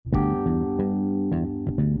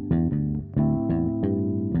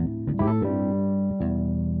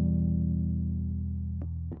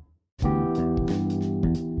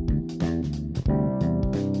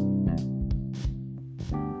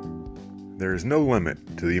There is no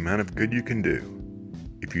limit to the amount of good you can do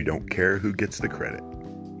if you don't care who gets the credit.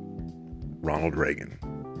 Ronald Reagan.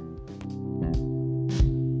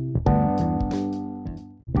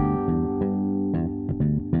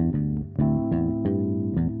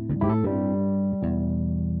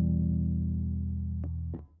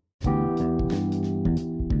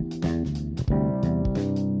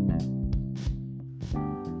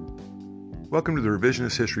 Welcome to the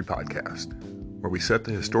Revisionist History Podcast, where we set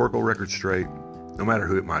the historical record straight, no matter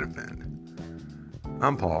who it might have been.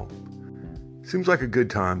 I'm Paul. Seems like a good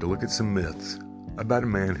time to look at some myths about a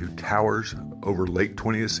man who towers over late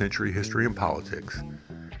 20th century history and politics,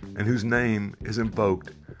 and whose name is invoked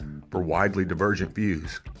for widely divergent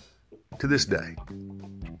views to this day.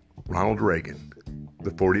 Ronald Reagan, the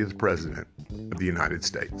 40th President of the United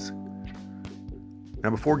States. Now,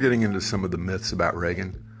 before getting into some of the myths about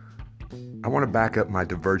Reagan, I want to back up my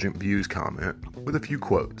divergent views comment with a few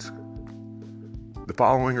quotes. The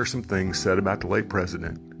following are some things said about the late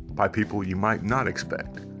president by people you might not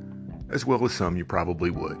expect, as well as some you probably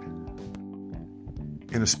would.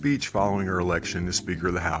 In a speech following her election as Speaker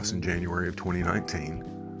of the House in January of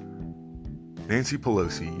 2019, Nancy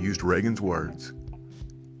Pelosi used Reagan's words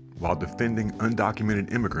while defending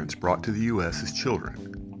undocumented immigrants brought to the U.S. as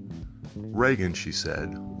children. Reagan, she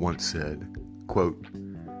said, once said, quote,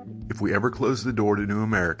 "If we ever close the door to new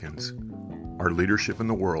Americans, our leadership in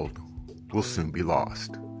the world will soon be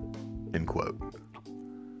lost." End quote.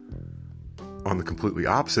 On the completely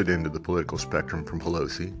opposite end of the political spectrum from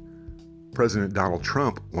Pelosi, President Donald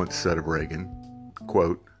Trump once said of Reagan,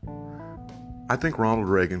 quote, "I think Ronald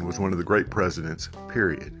Reagan was one of the great presidents,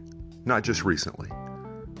 period, not just recently.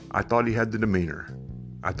 I thought he had the demeanor.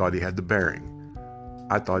 I thought he had the bearing.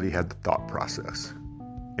 I thought he had the thought process."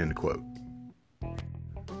 End quote.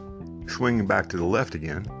 Swinging back to the left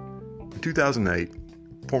again, in 2008,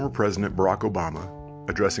 former President Barack Obama,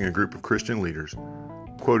 addressing a group of Christian leaders,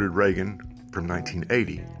 quoted Reagan from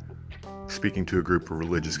 1980, speaking to a group of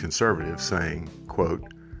religious conservatives, saying, quote,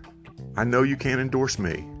 "I know you can't endorse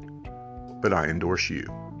me, but I endorse you."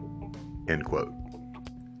 End quote.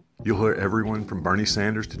 You'll hear everyone from Bernie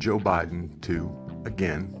Sanders to Joe Biden to,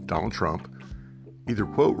 again, Donald Trump, either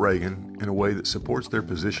quote Reagan in a way that supports their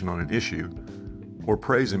position on an issue or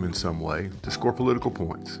praise him in some way to score political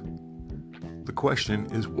points. The question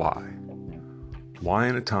is why? Why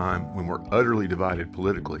in a time when we're utterly divided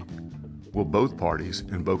politically will both parties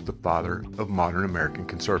invoke the father of modern American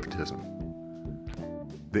conservatism?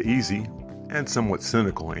 The easy and somewhat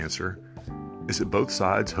cynical answer is that both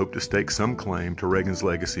sides hope to stake some claim to Reagan's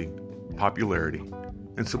legacy, popularity,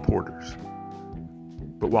 and supporters.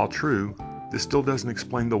 But while true, this still doesn't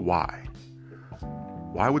explain the why.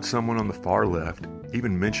 Why would someone on the far left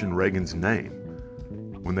even mention Reagan's name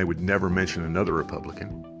when they would never mention another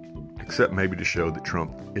Republican, except maybe to show that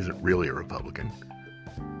Trump isn't really a Republican?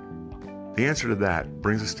 The answer to that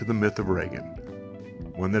brings us to the myth of Reagan,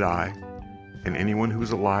 one that I, and anyone who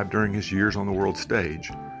was alive during his years on the world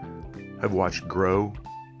stage, have watched grow,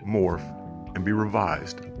 morph, and be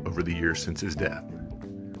revised over the years since his death.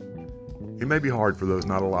 It may be hard for those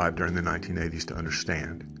not alive during the 1980s to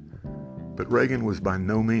understand, but Reagan was by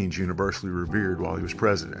no means universally revered while he was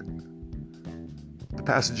president. The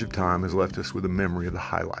passage of time has left us with a memory of the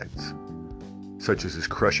highlights, such as his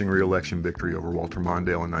crushing re-election victory over Walter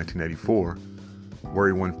Mondale in 1984, where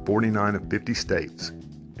he won 49 of 50 states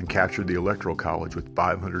and captured the Electoral College with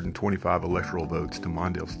 525 electoral votes to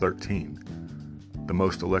Mondale's 13, the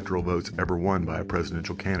most electoral votes ever won by a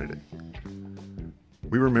presidential candidate.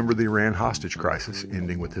 We remember the Iran hostage crisis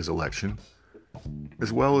ending with his election,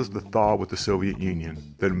 as well as the thaw with the Soviet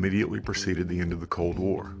Union that immediately preceded the end of the Cold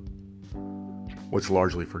War. What's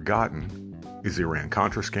largely forgotten is the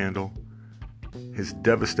Iran-Contra scandal, his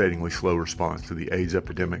devastatingly slow response to the AIDS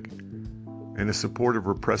epidemic, and his support of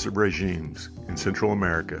repressive regimes in Central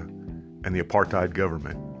America and the apartheid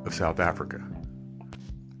government of South Africa.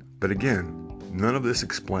 But again, none of this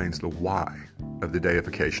explains the why of the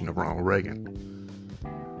deification of Ronald Reagan.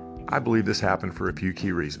 I believe this happened for a few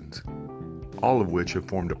key reasons, all of which have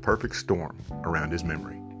formed a perfect storm around his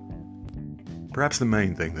memory. Perhaps the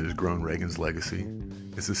main thing that has grown Reagan's legacy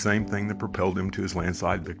is the same thing that propelled him to his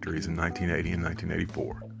landslide victories in 1980 and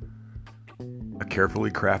 1984. A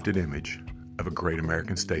carefully crafted image of a great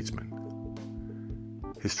American statesman.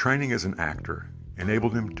 His training as an actor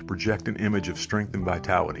enabled him to project an image of strength and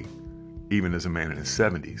vitality, even as a man in his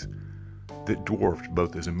 70s, that dwarfed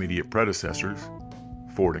both his immediate predecessors,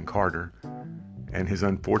 Ford and Carter, and his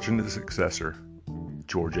unfortunate successor,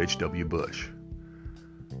 George H.W. Bush.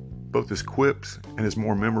 Both his quips and his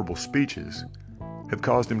more memorable speeches have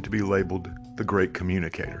caused him to be labeled the great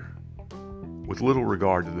communicator. with little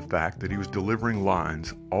regard to the fact that he was delivering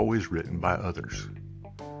lines always written by others.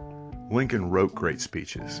 Lincoln wrote great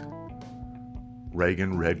speeches.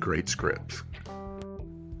 Reagan read great scripts.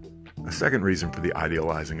 A second reason for the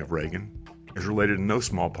idealizing of Reagan is related in no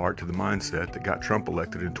small part to the mindset that got Trump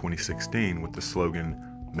elected in 2016 with the slogan,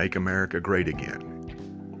 "Make America Great Again."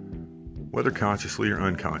 Whether consciously or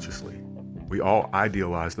unconsciously, we all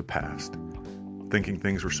idealize the past, thinking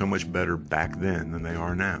things were so much better back then than they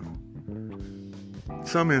are now. In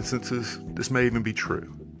some instances, this may even be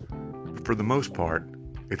true, but for the most part,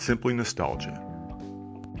 it's simply nostalgia,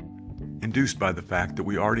 induced by the fact that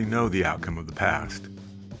we already know the outcome of the past,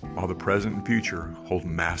 while the present and future hold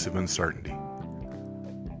massive uncertainty.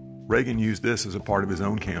 Reagan used this as a part of his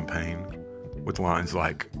own campaign, with lines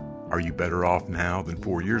like, "Are you better off now than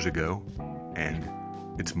 4 years ago?" and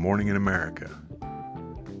 "It's morning in America."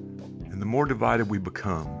 And the more divided we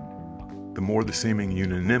become, the more the seeming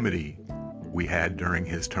unanimity we had during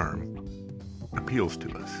his term appeals to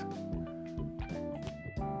us.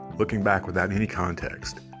 Looking back without any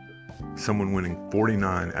context, someone winning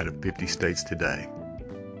 49 out of 50 states today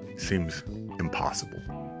seems impossible.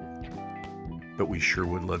 But we sure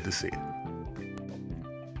would love to see it.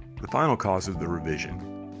 The final cause of the revision,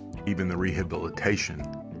 even the rehabilitation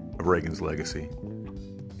of Reagan's legacy,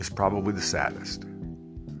 is probably the saddest.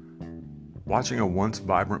 Watching a once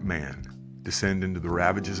vibrant man descend into the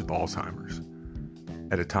ravages of Alzheimer's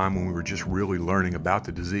at a time when we were just really learning about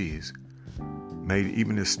the disease made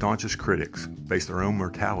even his staunchest critics face their own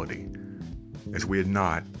mortality, as we had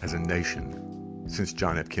not as a nation since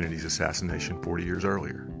John F. Kennedy's assassination 40 years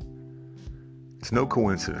earlier. It's no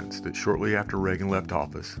coincidence that shortly after Reagan left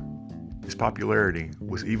office, his popularity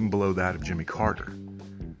was even below that of Jimmy Carter.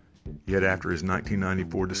 Yet after his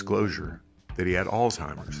 1994 disclosure that he had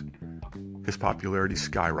Alzheimer's, his popularity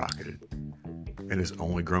skyrocketed and has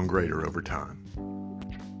only grown greater over time.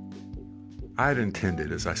 I had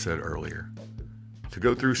intended, as I said earlier, to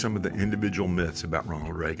go through some of the individual myths about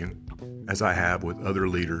Ronald Reagan, as I have with other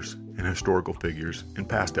leaders and historical figures in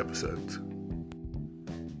past episodes.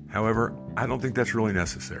 However, I don't think that's really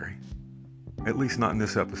necessary, at least not in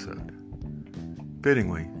this episode.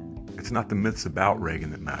 Fittingly, it's not the myths about Reagan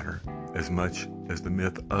that matter as much as the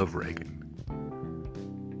myth of Reagan.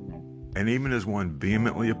 And even as one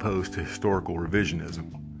vehemently opposed to historical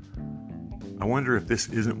revisionism, I wonder if this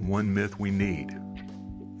isn't one myth we need,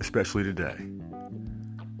 especially today.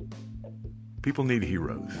 People need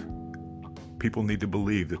heroes. People need to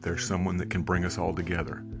believe that there's someone that can bring us all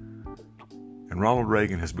together. And Ronald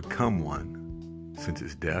Reagan has become one since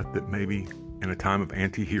his death that maybe in a time of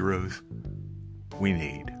anti-heroes, we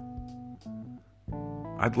need.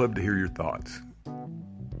 I'd love to hear your thoughts,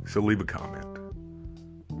 so leave a comment.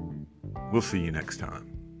 We'll see you next time.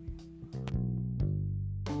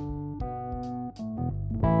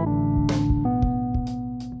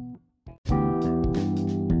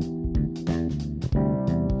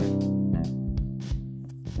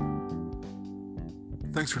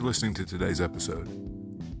 Thanks for listening to today's episode.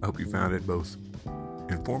 I hope you found it both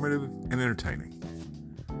informative and entertaining.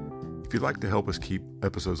 If you'd like to help us keep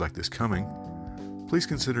episodes like this coming, please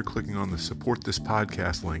consider clicking on the Support This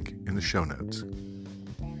Podcast link in the show notes.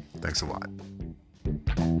 Thanks a lot.